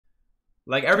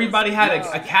Like everybody had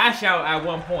a cash out at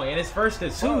one point, and it's first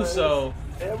to two, so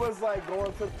it was like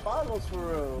going to finals for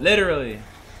real. Literally.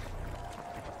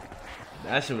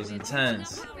 That shit was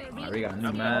intense. Alright, we got a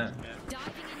new map.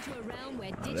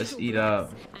 Oh, let's eat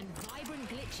up.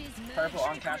 Purple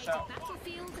on cash out.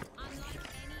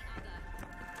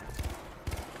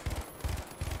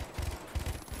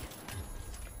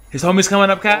 His homie's coming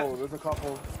up, Cap. Oh, there's a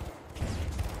couple.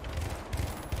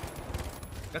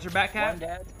 Got your back, Cap? One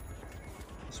dead.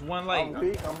 It's one light. I'm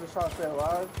weak. I'm just trying to stay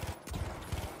alive.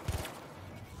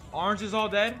 Orange is all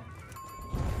dead.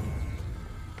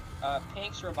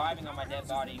 Pink's reviving on my dead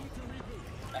body.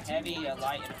 A heavy, a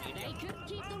light, and a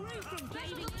medium.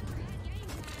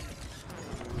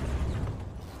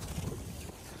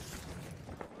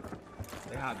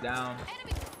 They hop down.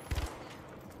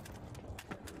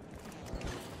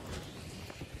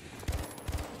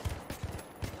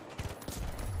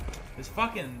 This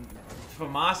fucking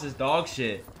Famas is dog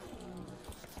shit.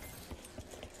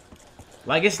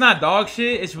 Like, it's not dog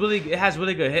shit. It's really, it has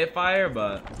really good hit fire,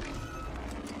 but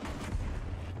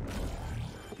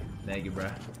thank you,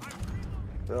 bruh.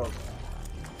 Yo.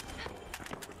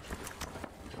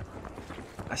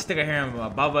 I still can hear him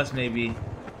above us, maybe.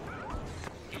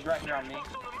 He's right here on me.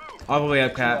 All the way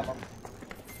up, Cap.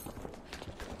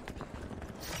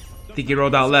 Think he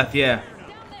rolled out left, yeah.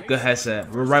 Good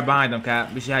headset. We're right behind him,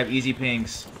 Cap. We should have easy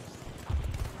pings.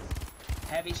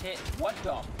 Heavy's hit. What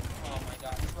the? Oh my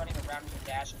god, he's running around with a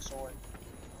dash and sword.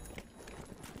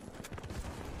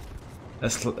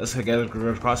 Let's get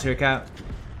across here, Cap.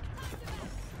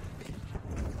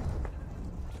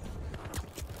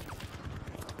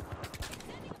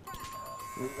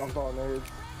 I'm throwing nades.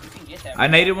 You can get that. I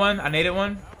naded one. I naded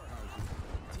one.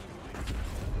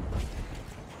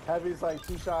 Heavy's like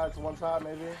 2 shots, 1 shot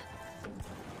maybe.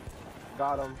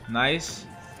 Got him. Nice.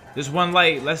 There's one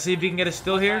light. Let's see if we can get a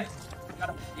steal here. Got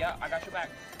him. Yeah, I got your back.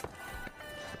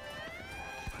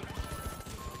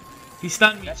 He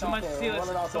stunned me. That's Someone okay. steal it. Run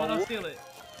it out Someone the else steal it.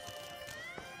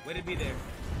 Way to be there.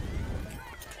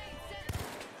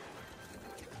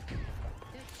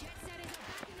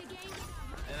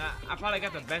 And I probably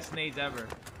got the best nades ever.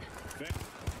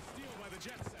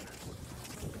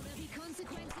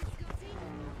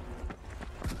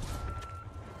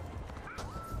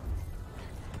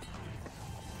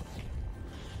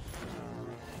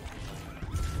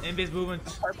 Invis moving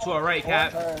to our right,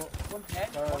 Cap. One dead.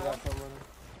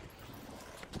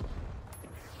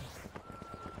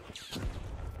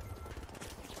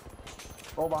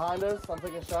 Oh, behind us. I'm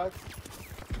taking shots.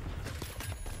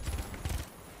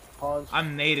 Punch.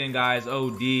 I'm nading, guys.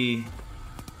 OD.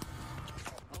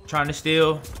 Trying to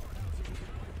steal.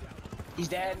 He's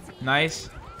dead. Nice.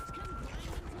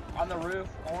 On the roof,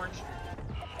 orange.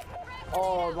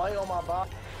 Oh, light on my back.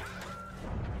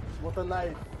 With a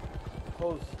knife.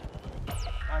 Close.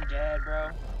 I'm dead, bro.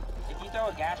 If you throw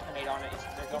a gas grenade on it,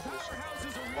 they're going for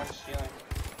one stealing.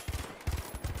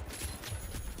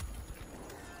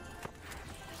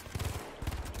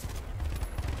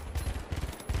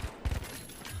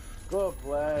 Good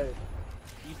play.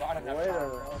 You bought enough time,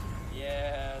 bro.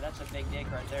 Yeah, that's a big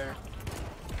dick right there.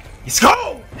 Let's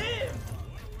go! Damn!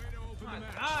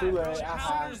 Too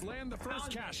late. Land the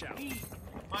first cash out.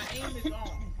 My aim is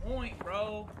on point,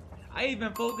 bro. I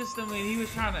even focused him when he was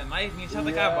trying to knife me and shot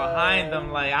the guy behind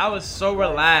him. Like, I was so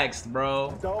relaxed,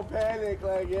 bro. Don't panic,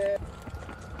 like, yeah.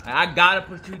 I gotta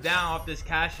put you down off this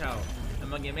cash out.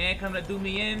 I'm like, your man coming to do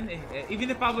me in. Even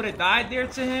if I would have died there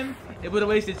to him, it would have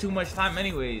wasted too much time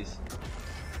anyways.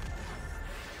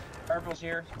 Purple's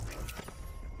here.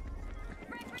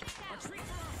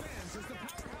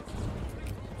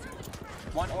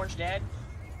 One orange dead.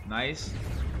 Nice.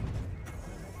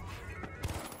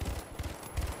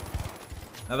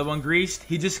 Another one greased.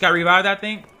 He just got revived, I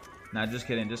think. Nah, just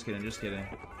kidding, just kidding, just kidding.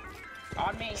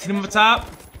 On me. See him up top.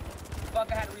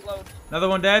 Fuck, I had to reload. Another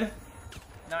one dead.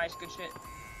 Nice, good shit.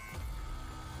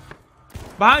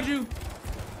 Behind you.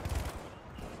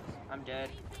 I'm dead.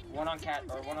 One on cat,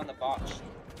 or one on the box.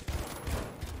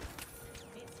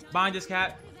 Behind this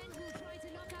cat.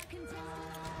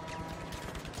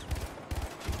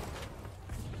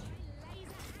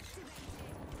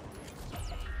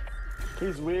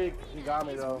 He's weak. He got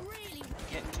me, though.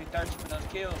 Getting 230 for those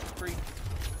kills. Free.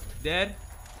 Dead.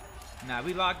 Nah,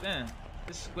 we locked in.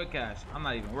 This is quick cash. I'm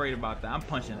not even worried about that. I'm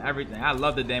punching everything. I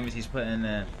love the damage he's putting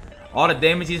in. All the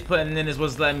damage he's putting in is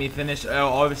what's letting me finish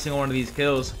every single one of these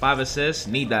kills. 5 assists.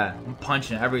 Need that. I'm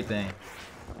punching everything.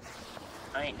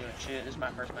 I ain't doing shit. This is my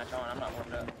first match on. I'm not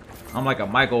warmed up. I'm like a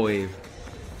microwave.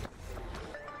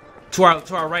 To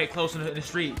our right, close in the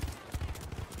street.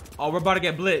 Oh, we're about to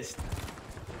get blitzed.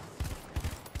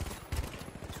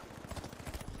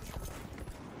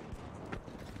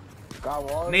 Got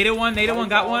one. Naded one, naded one,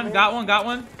 got one, got one, got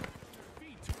one.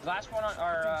 Last one on,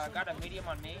 or got a medium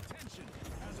on me.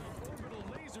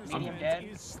 Medium dead.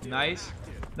 Nice.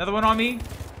 Another one on me.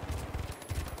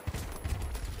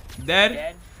 Dead.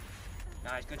 Dead.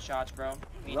 Nice, good shots, bro.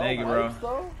 Thank you, bro.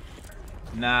 Though?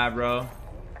 Nah, bro.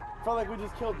 Felt like we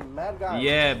just killed mad guys.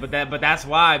 Yeah, but that's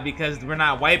why, because we're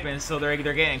not wiping, so they're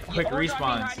getting quick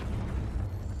respawns.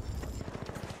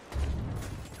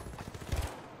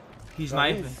 He's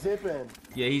knifing. He's zipping.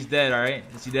 Yeah, he's dead. All right.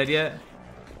 Is he dead yet?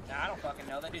 Nah, I don't fucking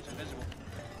know. That dude's invisible.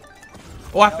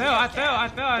 Oh, I No, fell. I he fell. I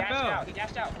dashed fell. I out. fell. He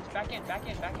dashed out. He's back in. Back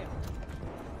in. Back in.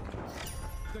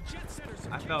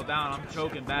 I fell down. I'm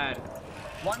choking bad.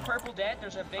 One purple dead.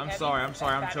 There's a big. I'm heavy. sorry. I'm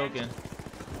sorry. I'm Fat choking. edge.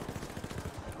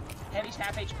 Heavy's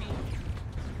half HP.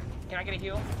 Can I get a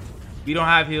heal? We don't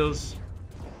have heals.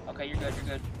 Okay, you're good.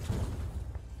 You're good.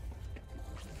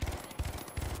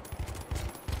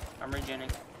 I'm regenning.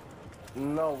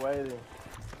 No way.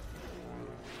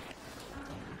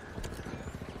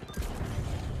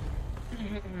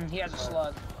 He has a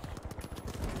slug.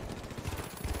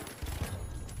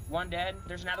 One dead.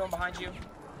 There's another one behind you.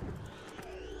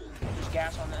 There's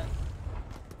gas on that.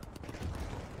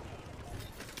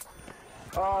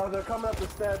 They're coming up the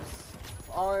steps.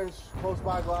 Orange, close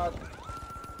by, Glad.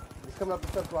 He's coming up the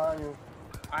steps behind you.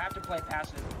 I have to play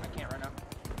passive. I can't right now.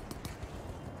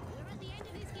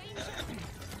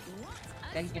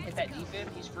 Think he can hit that defib?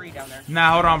 He's free down there.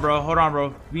 Nah, hold on, bro. Hold on,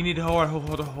 bro. We need to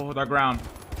hold our ground.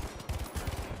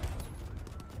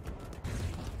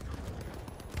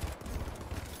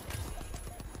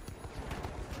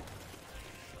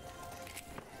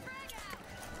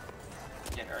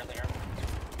 Did earlier.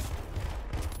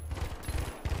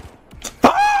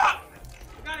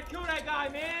 Gotta kill that guy,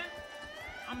 man.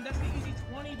 That's the easy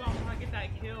 20, but I'm trying to get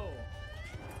that kill.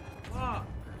 Fuck.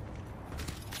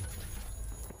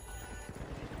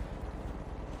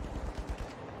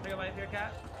 Take a life here,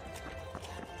 Cat.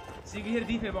 So you can hit a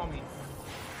defib on me.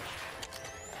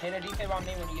 Hit a defib on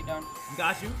me when you get done.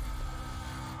 Got you.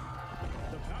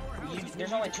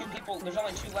 There's only two people. There's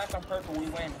only two left on purple. We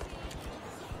win.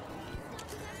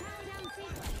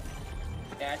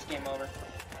 Yeah, it's game over.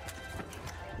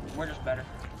 We're just better.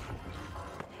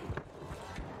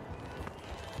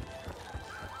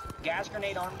 Gas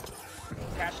grenade on.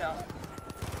 Cash out.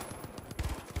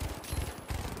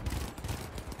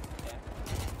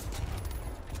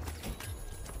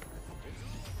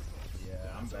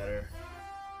 Yeah, I'm better.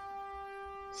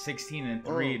 16 and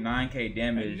 3, 9k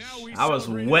damage. I was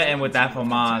wetting with that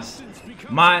Famas.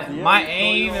 My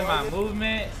aim and my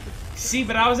movement. See,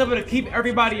 but I was able to keep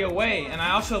everybody away, and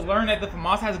I also learned that the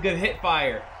Famas has good hit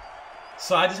fire.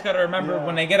 So I just gotta remember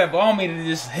when they get up on me to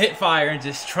just hit fire and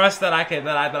just trust that I could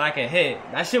hit.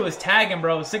 That shit was tagging,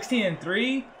 bro. 16 and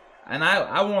 3, and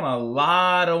I won a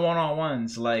lot of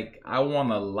one-on-ones. Like I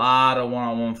won a lot of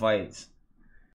one-on-one fights.